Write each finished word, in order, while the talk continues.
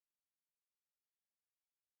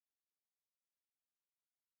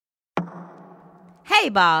Hey,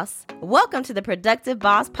 boss. Welcome to the Productive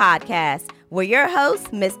Boss Podcast, where your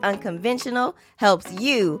host, Miss Unconventional, helps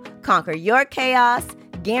you conquer your chaos,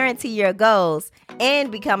 guarantee your goals,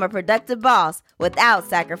 and become a productive boss without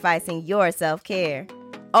sacrificing your self-care.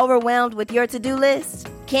 Overwhelmed with your to-do list?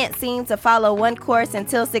 Can't seem to follow one course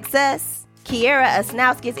until success? Kiera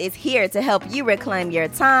Asnowskis is here to help you reclaim your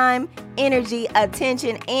time, energy,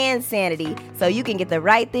 attention, and sanity so you can get the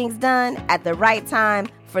right things done at the right time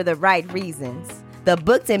for the right reasons. The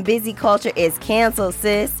booked and busy culture is canceled,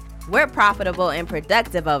 sis. We're profitable and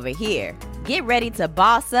productive over here. Get ready to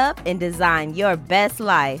boss up and design your best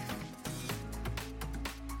life.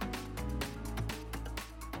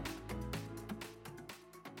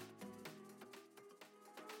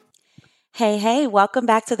 Hey, welcome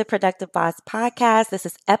back to the Productive Boss Podcast. This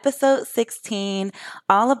is episode 16,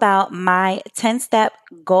 all about my 10-step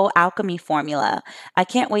goal alchemy formula. I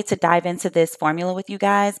can't wait to dive into this formula with you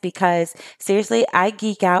guys because seriously, I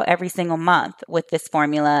geek out every single month with this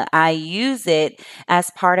formula. I use it as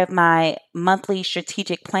part of my monthly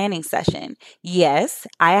strategic planning session. Yes,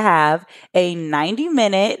 I have a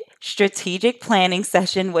 90-minute strategic planning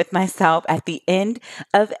session with myself at the end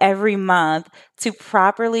of every month to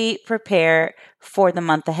properly prepare for the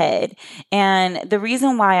month ahead. And the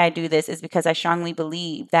reason why I do this is because I strongly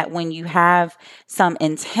believe that when you have some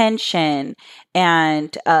intention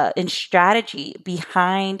and strategy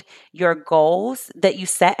behind your goals that you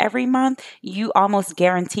set every month, you almost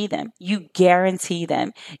guarantee them. You guarantee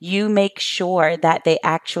them. You make sure that they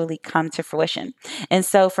actually come to fruition. And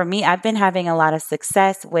so for me, I've been having a lot of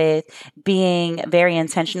success with being very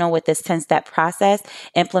intentional with this 10-step process,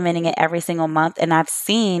 implementing it every single month. And I've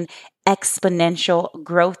seen exponential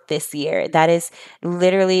growth this year. That is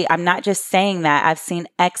literally, I'm not just saying that, I've seen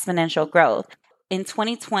exponential growth. In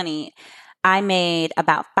 2020, I made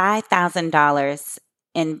about $5,000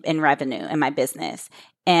 in revenue in my business.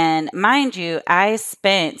 And mind you, I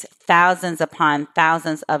spent thousands upon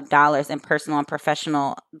thousands of dollars in personal and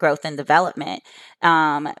professional growth and development.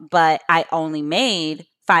 But I only made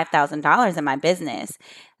 $5,000 in my business.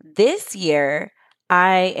 This year,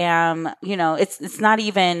 I am, it's not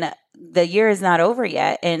even, the year is not over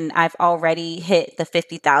yet, and I've already hit the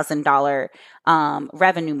 $50,000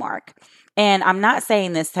 revenue mark. And I'm not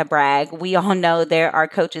saying this to brag. We all know there are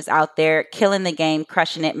coaches out there killing the game,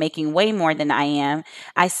 crushing it, making way more than I am.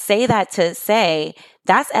 I say that to say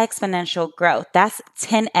that's exponential growth. That's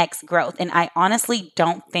 10x growth. And I honestly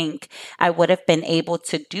don't think I would have been able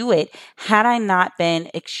to do it had I not been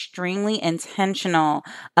extremely intentional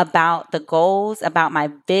about the goals, about my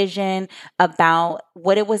vision, about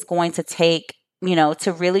what it was going to take,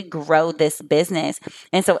 to really grow this business.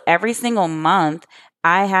 And so every single month,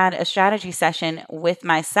 I had a strategy session with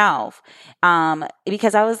myself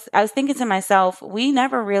because I was thinking to myself, we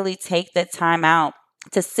never really take the time out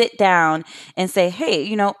to sit down and say,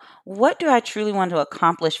 hey, what do I truly want to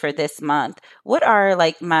accomplish for this month? What are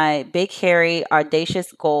my big, hairy,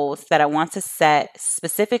 audacious goals that I want to set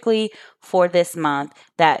specifically for this month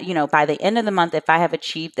that, by the end of the month, if I have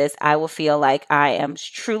achieved this, I will feel like I am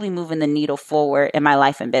truly moving the needle forward in my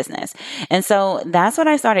life and business. And so that's what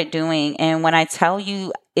I started doing. And when I tell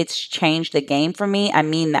you it's changed the game for me, I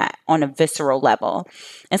mean that on a visceral level.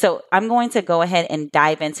 And so I'm going to go ahead and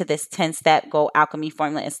dive into this 10-step goal alchemy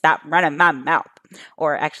formula and stop running my mouth.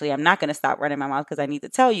 Or actually, I'm not going to stop running my mouth because I need to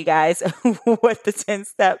tell you guys what the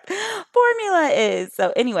 10-step formula is.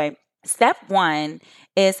 So anyway, step 1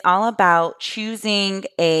 is all about choosing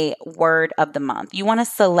a word of the month. You want to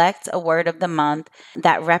select a word of the month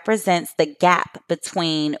that represents the gap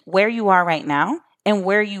between where you are right now and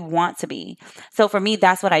where you want to be. So for me,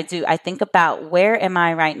 that's what I do. I think about where am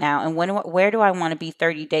I right now and where do I want to be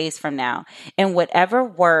 30 days from now? And whatever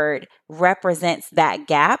word represents that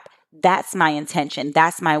gap, that's my intention.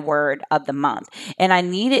 That's my word of the month. And I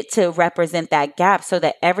need it to represent that gap so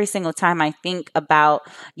that every single time I think about,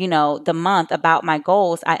 the month, about my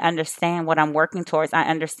goals, I understand what I'm working towards. I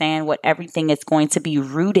understand what everything is going to be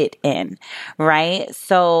rooted in, right?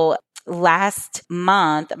 So last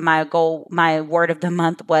month, my word of the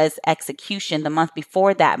month was execution. The month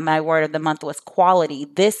before that, my word of the month was quality.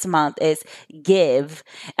 This month is give.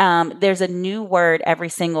 There's a new word every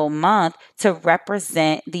single month to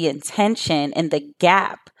represent the intention and the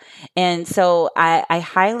gap. And so I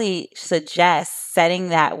highly suggest setting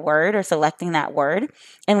that word or selecting that word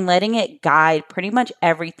and letting it guide pretty much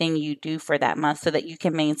everything you do for that month so that you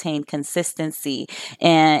can maintain consistency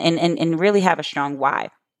and really have a strong why.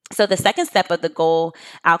 So the second step of the goal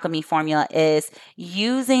alchemy formula is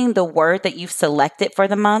using the word that you've selected for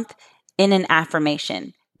the month in an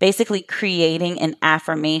affirmation, basically creating an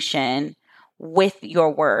affirmation with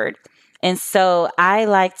your word. And so I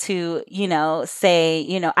like to,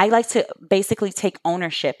 say, I like to basically take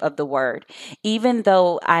ownership of the word. Even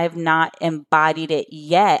though I've not embodied it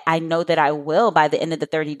yet, I know that I will by the end of the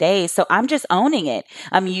 30 days. So I'm just owning it.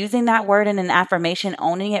 I'm using that word in an affirmation,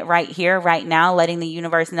 owning it right here, right now, letting the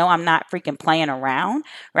universe know I'm not freaking playing around,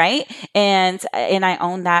 right? And I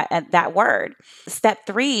own that word. Step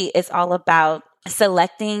 3 is all about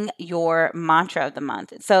selecting your mantra of the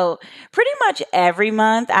month. So pretty much every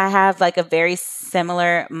month I have like a very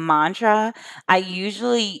similar mantra. I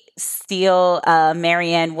usually steal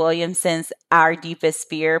Marianne Williamson's Our Deepest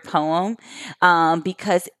Fear poem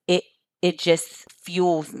because it just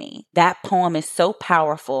fuels me. That poem is so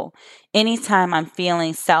powerful. Anytime I'm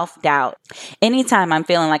feeling self-doubt, anytime I'm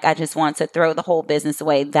feeling like I just want to throw the whole business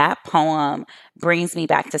away, that poem brings me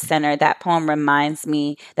back to center. That poem reminds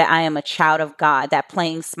me that I am a child of God, that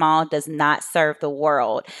playing small does not serve the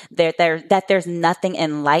world, that there's nothing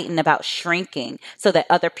enlightened about shrinking so that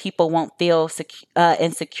other people won't feel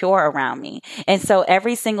insecure around me. And so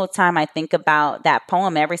every single time I think about that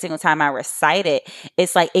poem, every single time I recite it,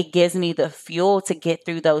 it's like it gives me the fuel to get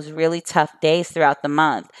through those really tough days throughout the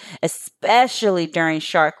month, especially during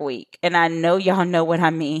Shark Week. And I know y'all know what I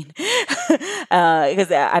mean.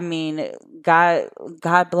 Because I mean,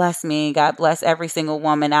 God bless me. God bless every single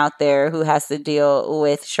woman out there who has to deal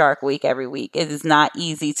with Shark Week every week. It is not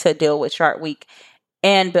easy to deal with Shark Week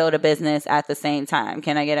and build a business at the same time.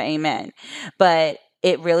 Can I get an amen? But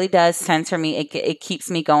it really does center me. It keeps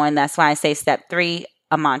me going. That's why I say step 3,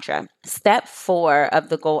 a mantra. Step 4 of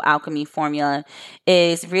the Goal Alchemy formula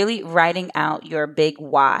is really writing out your big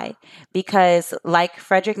why. Because like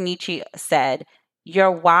Friedrich Nietzsche said,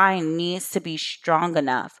 your why needs to be strong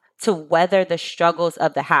enough to weather the struggles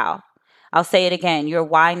of the how. I'll say it again. Your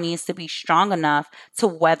why needs to be strong enough to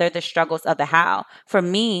weather the struggles of the how. For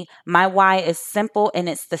me, my why is simple and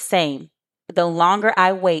it's the same. The longer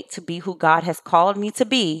I wait to be who God has called me to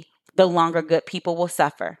be, the longer good people will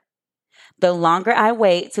suffer. The longer I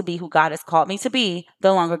wait to be who God has called me to be,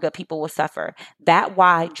 the longer good people will suffer. That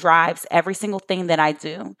why drives every single thing that I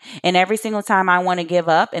do. And every single time I want to give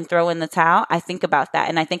up and throw in the towel, I think about that.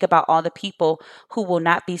 And I think about all the people who will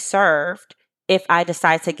not be served if I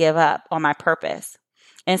decide to give up on my purpose.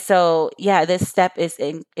 And so, yeah, this step is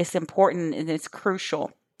important and it's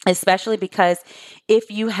crucial, especially because if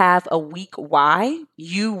you have a weak why,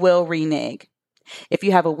 you will renege. If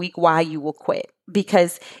you have a weak why, you will quit.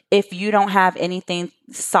 Because if you don't have anything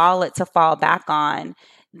solid to fall back on,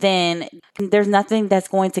 then there's nothing that's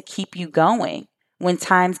going to keep you going when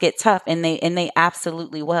times get tough, and they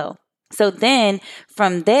absolutely will. So then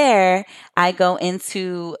from there, I go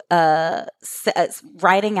into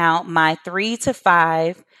writing out my 3 to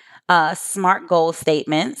 5 SMART goal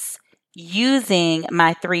statements using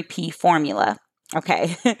my 3P formula.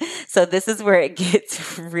 Okay, so this is where it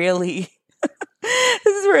gets really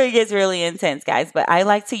this is where it gets really intense, guys. But I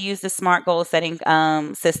like to use the SMART goal setting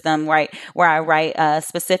system, right, where I write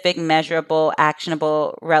specific, measurable,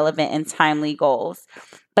 actionable, relevant, and timely goals.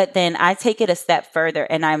 But then I take it a step further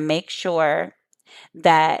and I make sure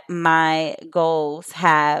that my goals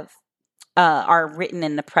are written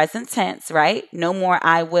in the present tense, right? No more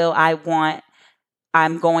I will, I want,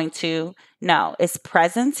 I'm going to. No, it's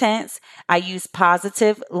present tense. I use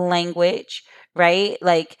positive language, right?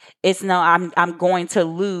 Like it's no, I'm going to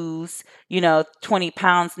lose, 20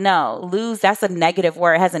 pounds. No, lose, that's a negative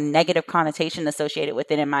word. It has a negative connotation associated with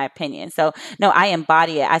it, in my opinion. So no, I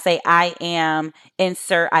embody it. I say, I am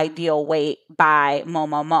insert ideal weight by mo,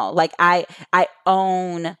 mo, mo. Like I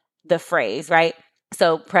own the phrase, right?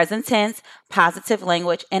 So present tense, positive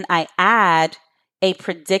language, and I add a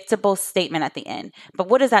predictable statement at the end. But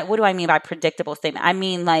what do I mean by predictable statement? I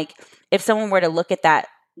mean, like if someone were to look at that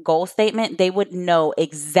goal statement, they would know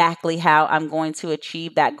exactly how I'm going to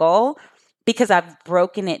achieve that goal because I've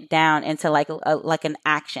broken it down into like an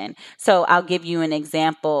action. So I'll give you an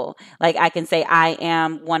example. Like I can say I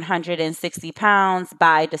am 160 pounds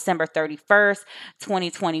by December 31st,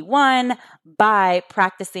 2021 by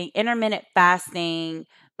practicing intermittent fasting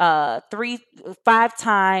 5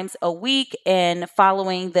 times a week and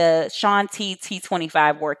following the Shaun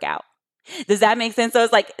T25 workout. Does that make sense? So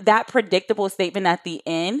it's like that predictable statement at the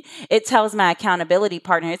end. It tells my accountability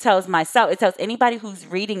partner. It tells myself. It tells anybody who's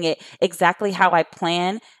reading it exactly how I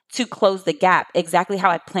plan to close the gap, exactly how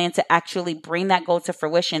I plan to actually bring that goal to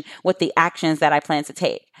fruition with the actions that I plan to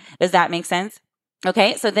take. Does that make sense?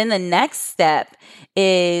 Okay, so then the next step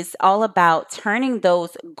is all about turning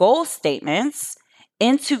those goal statements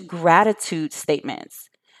into gratitude statements.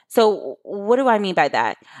 So what do I mean by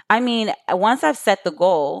that? I mean, once I've set the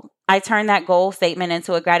goal, I turn that goal statement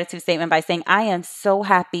into a gratitude statement by saying, I am so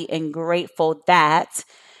happy and grateful that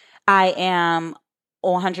I am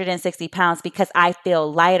 160 pounds because I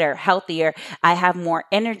feel lighter, healthier. I have more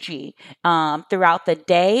energy throughout the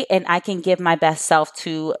day, and I can give my best self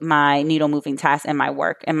to my needle moving tasks and my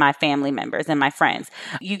work and my family members and my friends.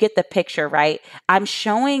 You get the picture, right? I'm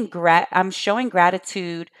showing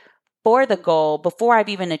gratitude for the goal before I've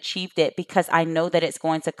even achieved it, because I know that it's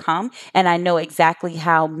going to come, and I know exactly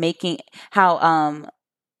how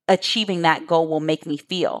achieving that goal will make me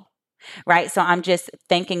feel. Right. So I'm just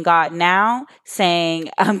thanking God now, saying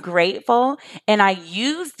I'm grateful. And I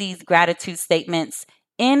use these gratitude statements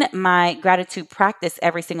in my gratitude practice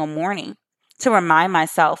every single morning to remind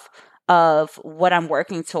myself of what I'm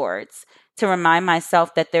working towards, to remind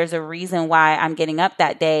myself that there's a reason why I'm getting up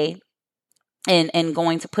that day and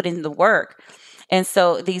going to put in the work. And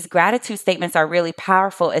so these gratitude statements are really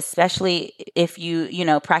powerful, especially if you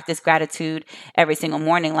practice gratitude every single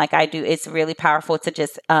morning like I do. It's really powerful to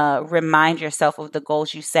just remind yourself of the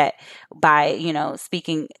goals you set by,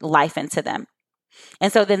 speaking life into them.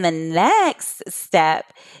 And so then the next step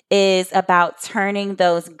is about turning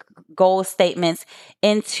those goal statements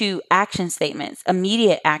into action statements,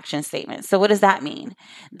 immediate action statements. So what does that mean?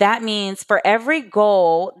 That means for every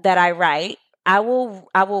goal that I write, I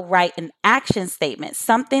will write an action statement,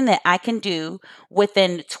 something that I can do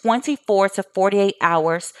within 24 to 48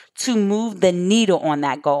 hours to move the needle on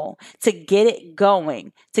that goal, to get it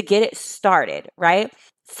going, to get it started, right?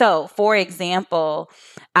 So, for example,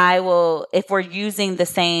 if we're using the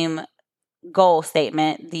same goal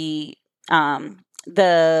statement, the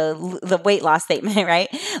weight loss statement, right?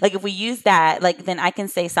 Like if we use that, like then I can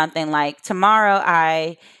say something like, tomorrow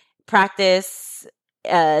I practice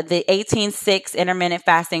the 18-6 intermittent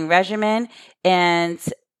fasting regimen and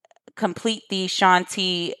complete the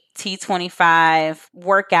Shanti T25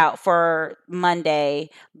 workout for Monday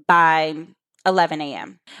by 11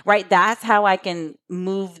 a.m., right? That's how I can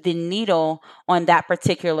move the needle on that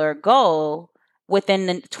particular goal within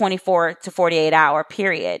the 24 to 48 hour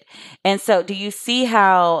period. And so do you see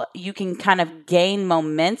how you can kind of gain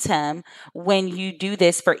momentum when you do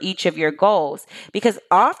this for each of your goals? Because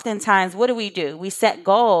oftentimes, what do? We set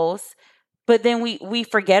goals, but then we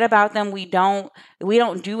forget about them. We don't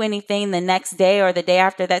do anything the next day or the day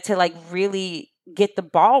after that to like really get the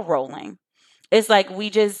ball rolling. It's like we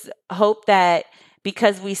just hope that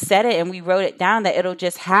because we said it and we wrote it down that it'll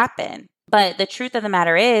just happen. But the truth of the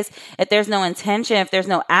matter is, if there's no intention, if there's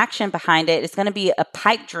no action behind it, it's going to be a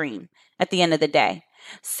pipe dream at the end of the day.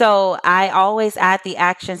 So I always add the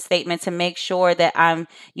action statement to make sure that I'm,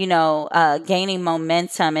 gaining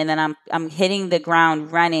momentum, and then I'm hitting the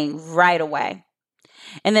ground running right away.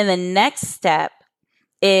 And then the next step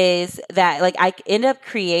is that like I end up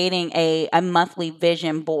creating a monthly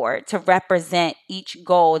vision board to represent each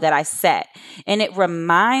goal that I set. And it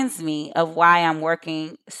reminds me of why I'm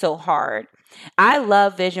working so hard. I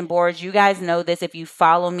love vision boards. You guys know this if you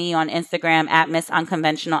follow me on Instagram at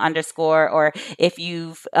 @MissUnconventional_, or if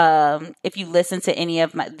you listen to any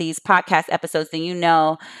of these podcast episodes, then you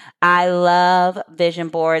know I love vision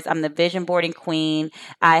boards. I'm the vision boarding queen.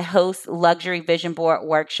 I host luxury vision board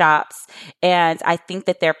workshops, and I think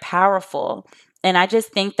that they're powerful. And I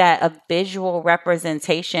just think that a visual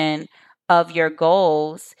representation of your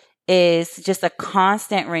goals is just a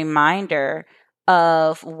constant reminder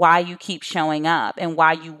of why you keep showing up and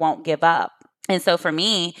why you won't give up. And so for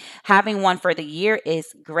me, having one for the year is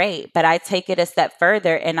great, but I take it a step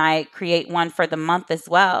further and I create one for the month as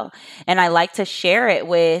well. And I like to share it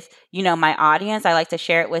with, my audience. I like to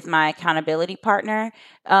share it with my accountability partner,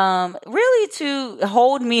 really to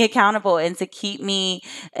hold me accountable and to keep me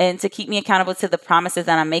accountable to the promises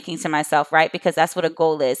that I'm making to myself, right? Because that's what a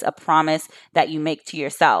goal is, a promise that you make to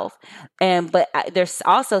yourself. But there's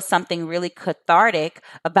also something really cathartic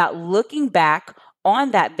about looking back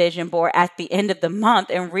on that vision board at the end of the month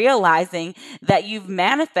and realizing that you've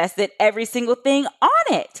manifested every single thing on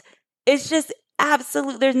it. It's just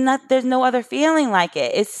absolute. There's no other feeling like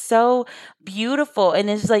it. It's so beautiful.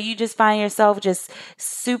 And it's like, you just find yourself just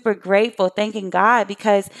super grateful, thanking God,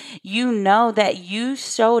 because you know that you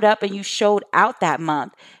showed up and you showed out that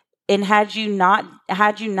month. And had you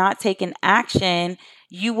not taken action,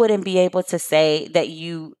 you wouldn't be able to say that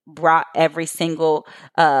you brought every single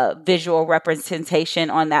visual representation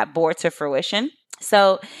on that board to fruition.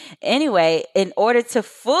 So anyway, in order to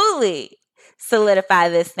fully solidify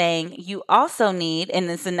this thing, you also need, and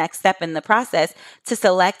this is the next step in the process, to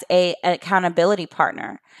select an accountability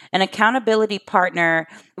partner. An accountability partner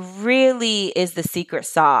really is the secret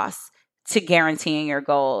sauce to guaranteeing your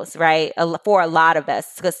goals, right? For a lot of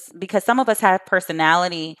us, because some of us have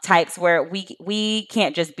personality types where we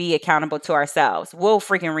can't just be accountable to ourselves. We'll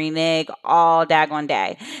freaking renege all daggone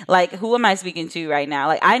day. Like, who am I speaking to right now?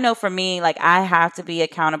 Like, I know for me, like, I have to be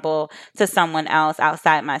accountable to someone else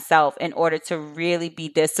outside myself in order to really be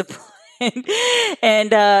disciplined.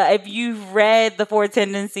 And if you've read The Four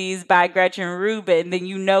Tendencies by Gretchen Rubin, then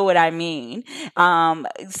you know what I mean.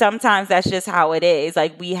 Sometimes that's just how it is.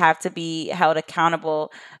 Like, we have to be held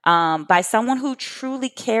accountable by someone who truly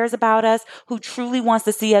cares about us, who truly wants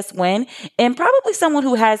to see us win, and probably someone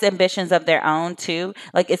who has ambitions of their own too.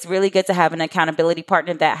 Like, it's really good to have an accountability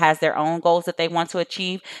partner that has their own goals that they want to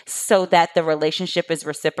achieve so that the relationship is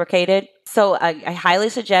reciprocated. So I highly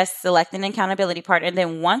suggest selecting an accountability partner. And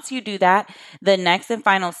then once you do that, the next and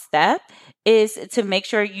final step is to make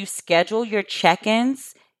sure you schedule your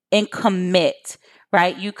check-ins and commit,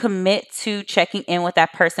 right? You commit to checking in with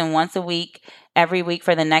that person once a week, every week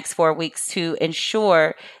for the next 4 weeks to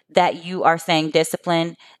ensure that you are staying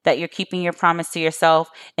disciplined, that you're keeping your promise to yourself,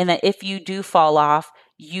 and that if you do fall off,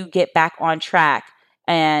 you get back on track.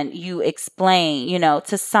 And you explain,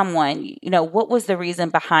 to someone, what was the reason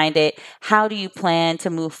behind it? How do you plan to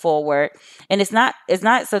move forward? And it's not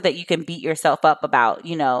so that you can beat yourself up about,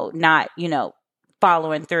 not,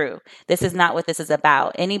 following through. This is not what this is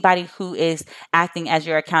about. Anybody who is acting as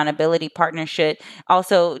your accountability partner should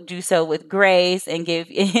also do so with grace and give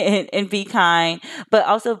and be kind, but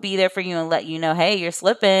also be there for you and let you know, hey, you're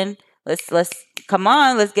slipping. Let's come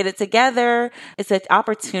on, let's get it together. It's an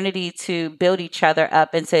opportunity to build each other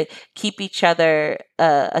up and to keep each other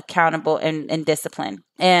accountable and disciplined.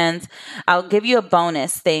 And I'll give you a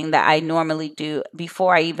bonus thing that I normally do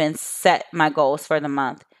before I even set my goals for the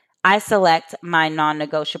month. I select my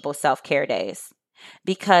non-negotiable self-care days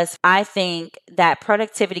because I think that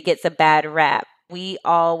productivity gets a bad rap. We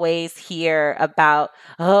always hear about,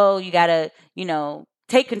 you got to,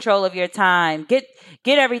 take control of your time, get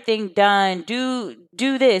everything done, do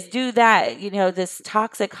this, do that, this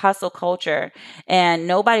toxic hustle culture. And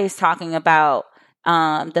nobody's talking about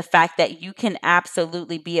the fact that you can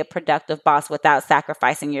absolutely be a productive boss without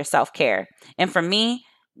sacrificing your self-care. And for me,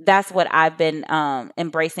 that's what I've been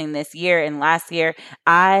embracing this year and last year.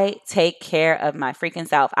 I take care of my freaking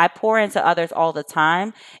self. I pour into others all the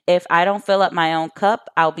time. If I don't fill up my own cup,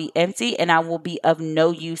 I'll be empty and I will be of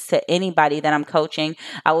no use to anybody that I'm coaching.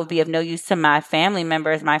 I will be of no use to my family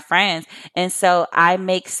members, my friends. And so I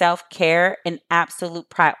make self-care an absolute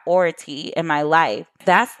priority in my life.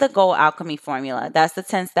 That's the Goal Alchemy formula. That's the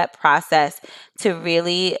 10-step process to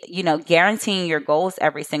really, guaranteeing your goals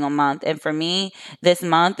every single month. And for me, this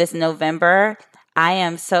November, I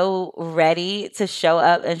am so ready to show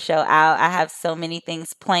up and show out. I have so many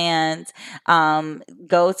things planned.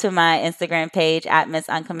 Go to my Instagram page at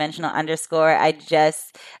 @MissUnconventional_. I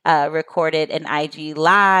just recorded an IG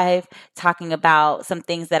live talking about some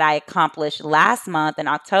things that I accomplished last month in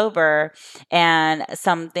October and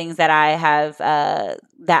some things that I have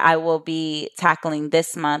that I will be tackling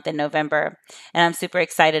this month in November. And I'm super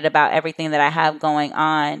excited about everything that I have going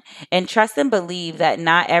on. And trust and believe that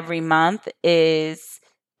not every month is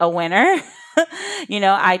a winner.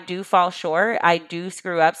 I do fall short. I do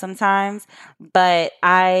screw up sometimes, but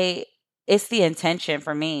it's the intention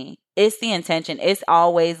for me. It's the intention. It's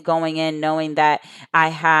always going in knowing that I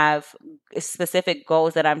have specific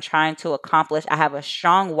goals that I'm trying to accomplish. I have a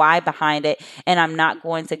strong why behind it, and I'm not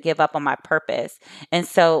going to give up on my purpose. And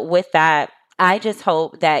so with that, I just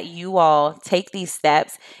hope that you all take these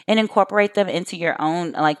steps and incorporate them into your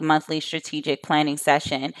own monthly strategic planning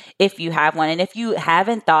session if you have one. And if you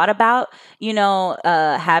haven't thought about,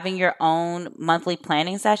 having your own monthly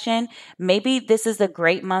planning session, maybe this is a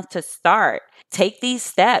great month to start. Take these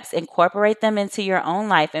steps, incorporate them into your own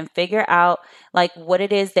life and figure out what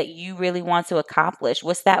it is that you really want to accomplish.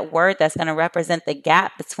 What's that word that's going to represent the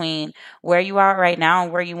gap between where you are right now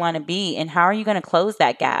and where you want to be? And how are you going to close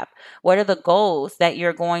that gap? What are the goals that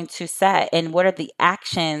you're going to set? And what are the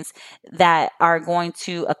actions that are going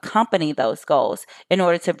to accompany those goals in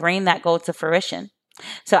order to bring that goal to fruition?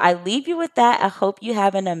 So I leave you with that. I hope you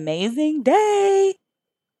have an amazing day.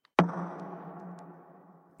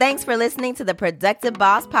 Thanks for listening to the Productive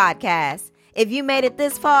Boss Podcast. If you made it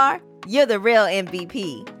this far, you're the real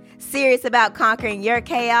MVP. Serious about conquering your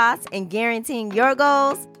chaos and guaranteeing your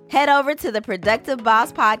goals? Head over to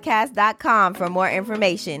theproductivebosspodcast.com for more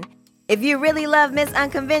information. If you really love Miss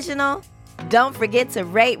Unconventional, don't forget to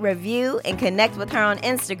rate, review, and connect with her on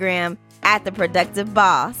Instagram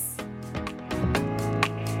 @theproductiveboss.